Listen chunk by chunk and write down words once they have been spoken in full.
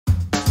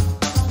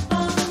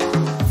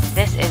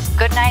This is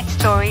Goodnight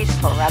Stories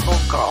for Rebel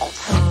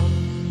Girls.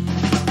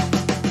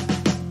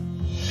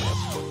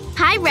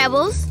 Hi,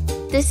 Rebels.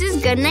 This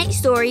is Goodnight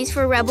Stories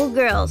for Rebel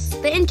Girls,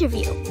 the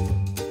interview.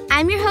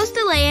 I'm your host,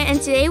 Alea, and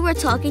today we're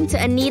talking to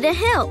Anita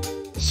Hill.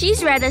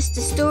 She's read us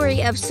the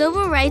story of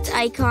civil rights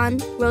icon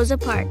Rosa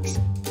Parks.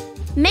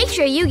 Make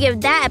sure you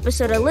give that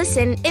episode a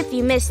listen if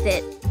you missed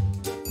it.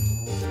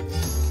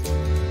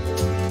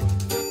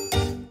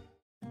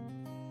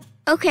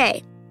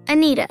 Okay,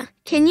 Anita,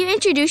 can you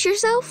introduce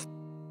yourself?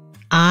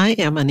 I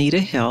am Anita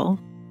Hill,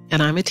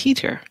 and I'm a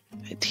teacher.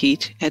 I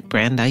teach at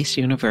Brandeis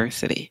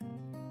University.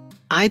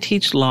 I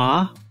teach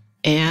law,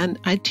 and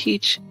I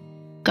teach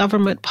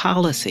government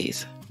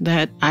policies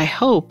that I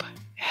hope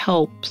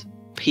helps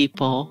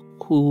people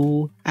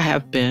who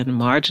have been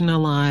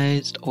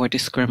marginalized or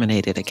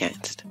discriminated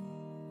against.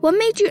 What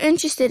made you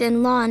interested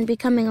in law and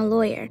becoming a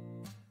lawyer?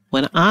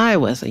 When I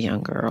was a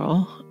young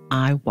girl,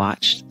 I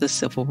watched the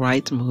civil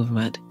rights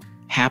movement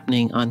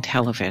happening on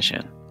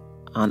television,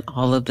 on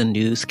all of the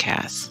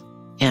newscasts.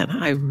 And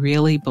I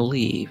really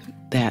believe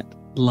that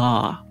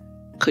law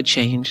could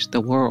change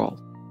the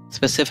world.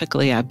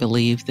 Specifically, I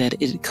believe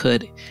that it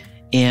could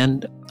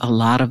end a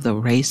lot of the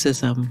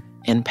racism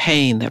and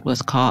pain that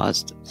was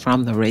caused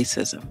from the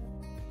racism.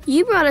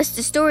 You brought us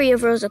the story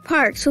of Rosa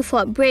Parks, who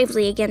fought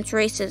bravely against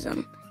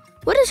racism.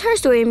 What does her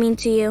story mean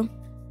to you?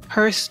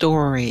 Her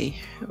story,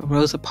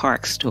 Rosa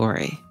Parks'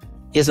 story,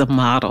 is a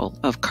model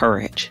of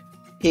courage.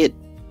 It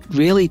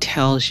really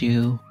tells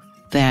you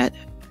that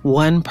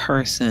one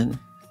person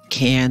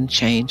can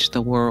change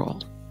the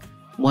world.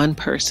 One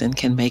person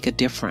can make a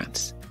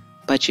difference.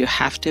 But you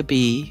have to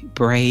be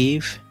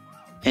brave,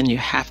 and you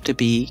have to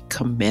be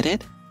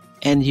committed,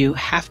 and you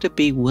have to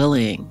be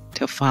willing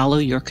to follow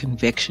your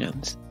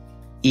convictions,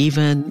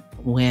 even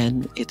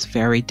when it's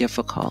very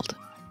difficult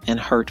and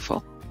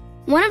hurtful.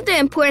 One of the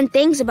important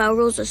things about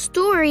Rosa's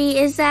story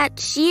is that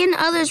she and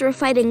others were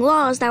fighting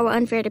laws that were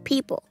unfair to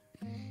people.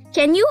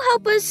 Can you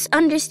help us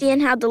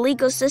understand how the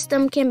legal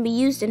system can be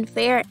used in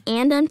fair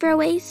and unfair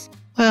ways?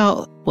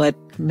 Well, what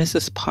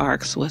Mrs.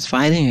 Parks was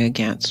fighting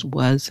against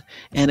was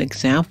an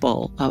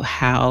example of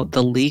how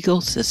the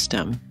legal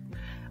system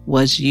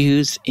was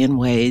used in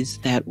ways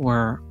that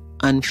were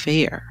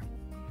unfair.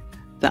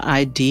 The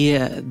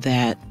idea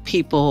that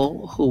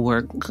people who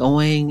were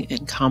going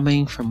and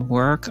coming from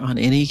work on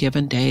any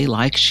given day,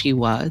 like she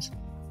was,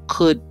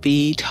 could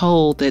be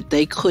told that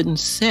they couldn't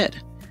sit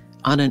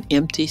on an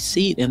empty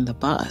seat in the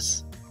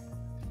bus,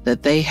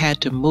 that they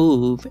had to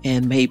move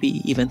and maybe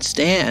even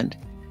stand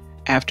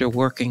after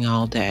working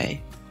all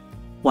day,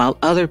 while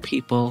other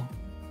people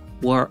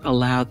were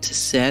allowed to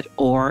sit,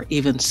 or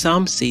even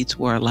some seats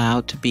were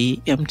allowed to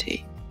be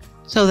empty.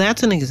 So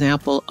that's an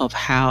example of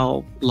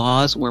how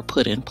laws were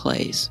put in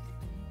place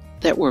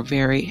that were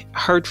very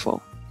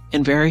hurtful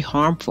and very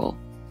harmful.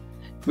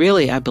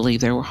 Really, I believe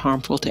they were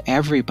harmful to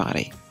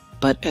everybody,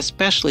 but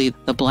especially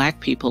the Black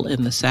people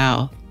in the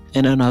South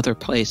and in other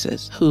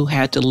places who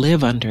had to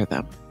live under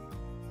them.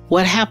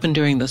 What happened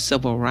during the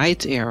Civil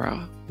Rights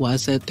era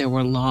was that there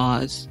were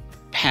laws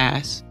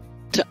passed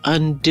to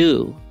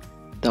undo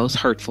those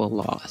hurtful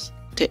laws,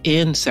 to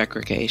end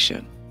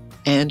segregation,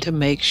 and to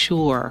make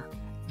sure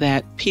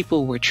that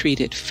people were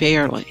treated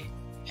fairly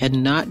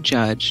and not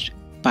judged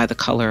by the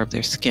color of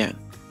their skin.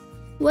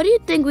 What do you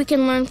think we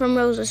can learn from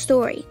Rosa's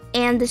story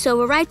and the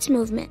civil rights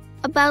movement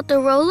about the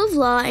role of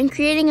law in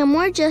creating a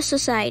more just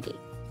society?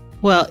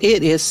 Well,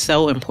 it is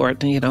so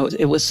important.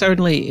 It was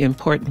certainly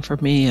important for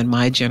me and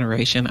my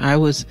generation. I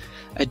was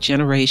a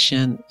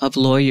generation of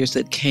lawyers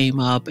that came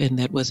up and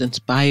that was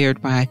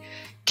inspired by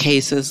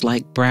cases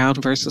like Brown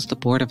versus the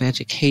Board of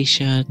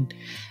Education,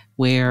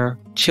 where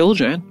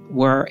children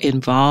were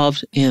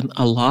involved in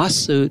a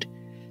lawsuit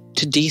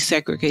to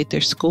desegregate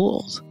their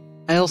schools.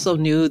 I also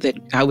knew that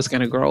I was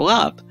going to grow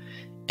up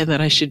and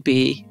that I should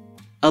be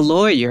a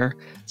lawyer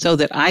so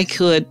that I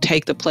could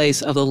take the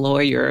place of the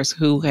lawyers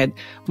who had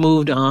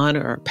moved on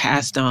or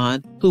passed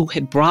on, who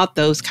had brought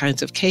those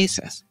kinds of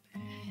cases.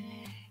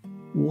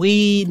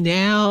 We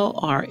now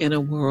are in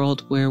a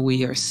world where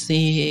we are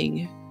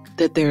seeing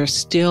that there are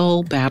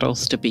still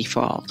battles to be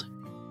fought.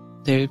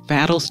 There are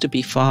battles to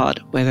be fought,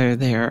 whether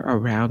they're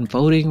around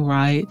voting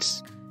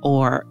rights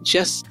or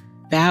just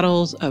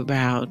battles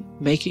around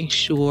making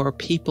sure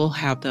people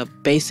have the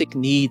basic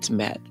needs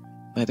met,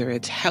 whether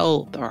it's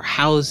health or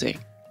housing.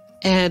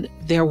 And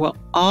there will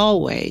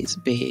always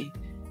be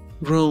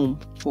room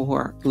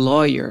for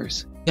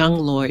lawyers, young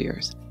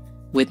lawyers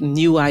with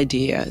new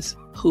ideas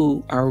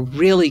who are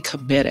really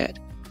committed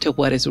to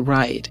what is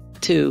right,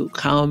 to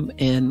come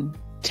and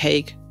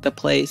take the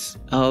place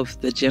of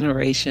the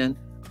generation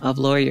of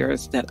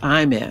lawyers that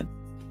I'm in.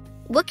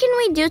 What can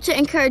we do to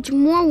encourage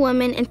more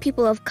women and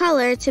people of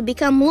color to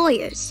become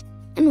lawyers?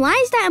 And why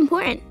is that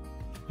important?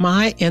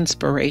 My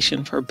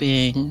inspiration for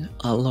being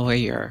a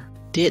lawyer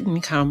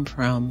didn't come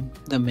from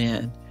the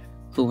men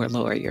who were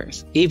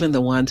lawyers, even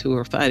the ones who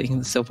were fighting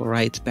the civil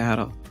rights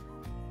battle.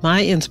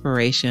 My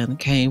inspiration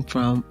came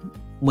from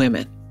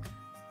women,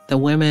 the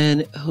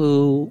women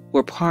who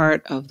were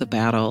part of the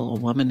battle, a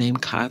woman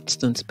named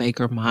Constance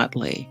Baker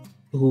Motley,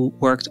 who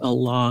worked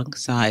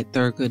alongside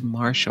Thurgood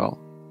Marshall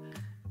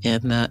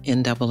in the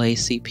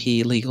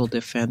NAACP Legal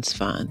Defense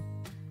Fund,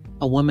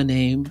 a woman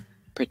named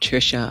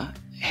Patricia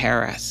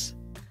Harris,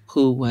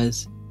 who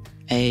was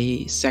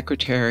a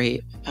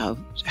Secretary of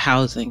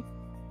Housing.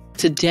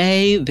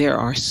 Today, there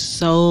are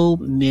so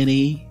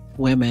many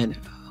women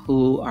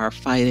who are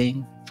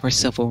fighting for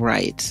civil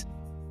rights.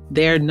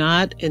 There are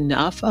not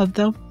enough of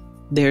them.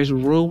 There's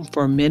room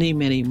for many,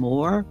 many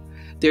more.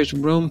 There's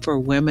room for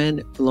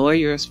women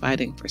lawyers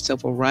fighting for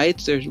civil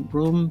rights. There's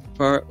room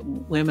for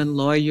women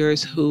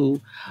lawyers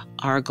who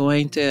are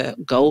going to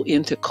go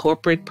into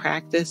corporate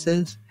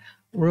practices.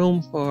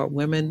 Room for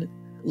women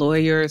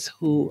lawyers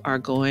who are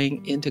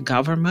going into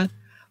government.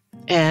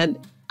 And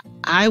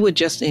I would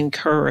just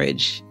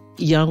encourage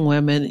young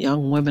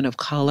women of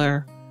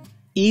color,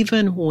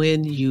 even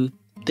when you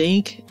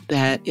think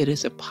that it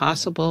is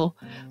impossible,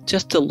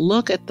 just to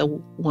look at the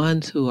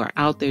ones who are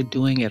out there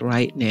doing it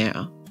right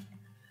now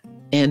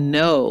and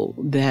know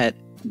that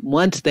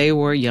once they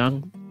were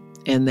young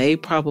and they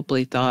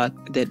probably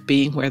thought that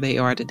being where they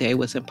are today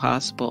was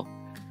impossible,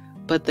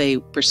 but they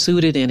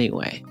pursued it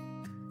anyway.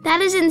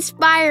 That is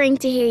inspiring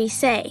to hear you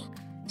say.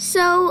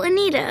 So,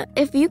 Anita,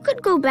 if you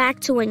could go back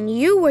to when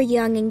you were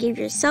young and give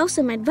yourself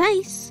some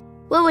advice,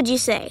 what would you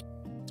say?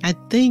 I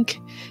think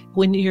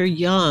when you're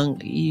young,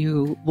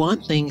 you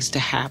want things to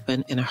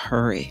happen in a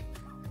hurry.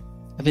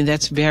 I mean,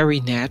 that's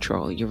very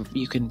natural.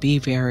 You can be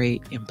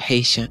very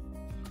impatient.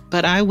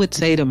 But I would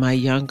say to my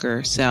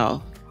younger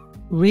self,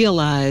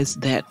 realize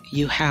that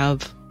you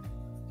have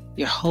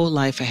your whole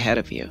life ahead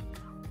of you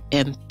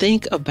and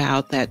think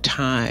about that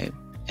time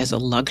as a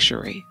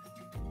luxury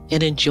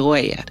and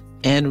enjoy it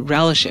and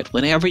relish it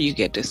whenever you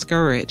get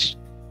discouraged.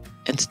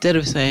 Instead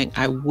of saying,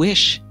 I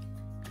wish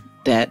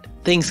that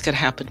things could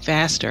happen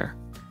faster,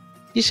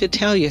 you should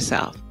tell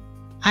yourself,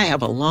 I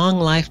have a long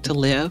life to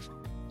live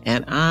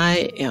and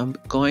I am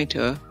going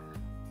to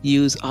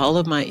use all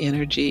of my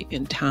energy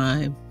and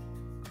time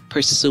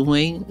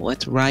pursuing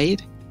what's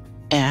right.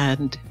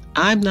 And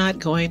I'm not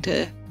going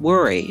to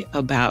worry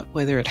about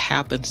whether it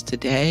happens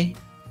today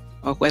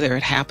or whether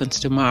it happens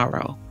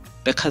tomorrow,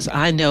 because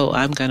I know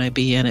I'm going to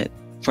be in it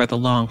for the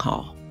long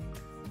haul.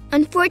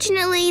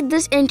 Unfortunately,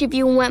 this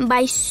interview went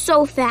by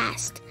so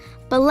fast.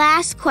 But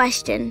last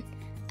question,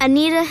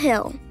 Anita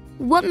Hill,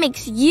 what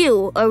makes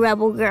you a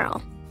rebel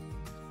girl?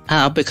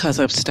 Because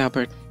I'm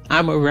stubborn.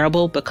 I'm a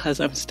rebel because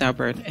I'm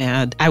stubborn,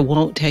 and I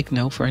won't take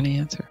no for an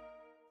answer.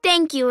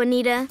 Thank you,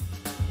 Anita.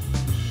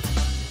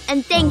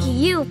 And thank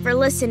you for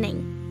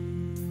listening.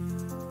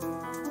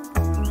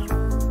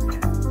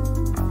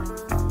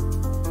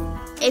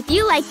 If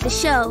you like the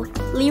show,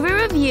 leave a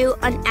review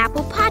on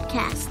Apple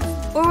Podcasts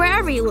or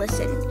wherever you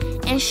listen,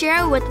 and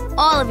share it with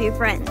all of your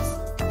friends.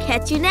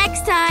 Catch you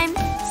next time.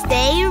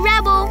 Stay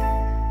rebel!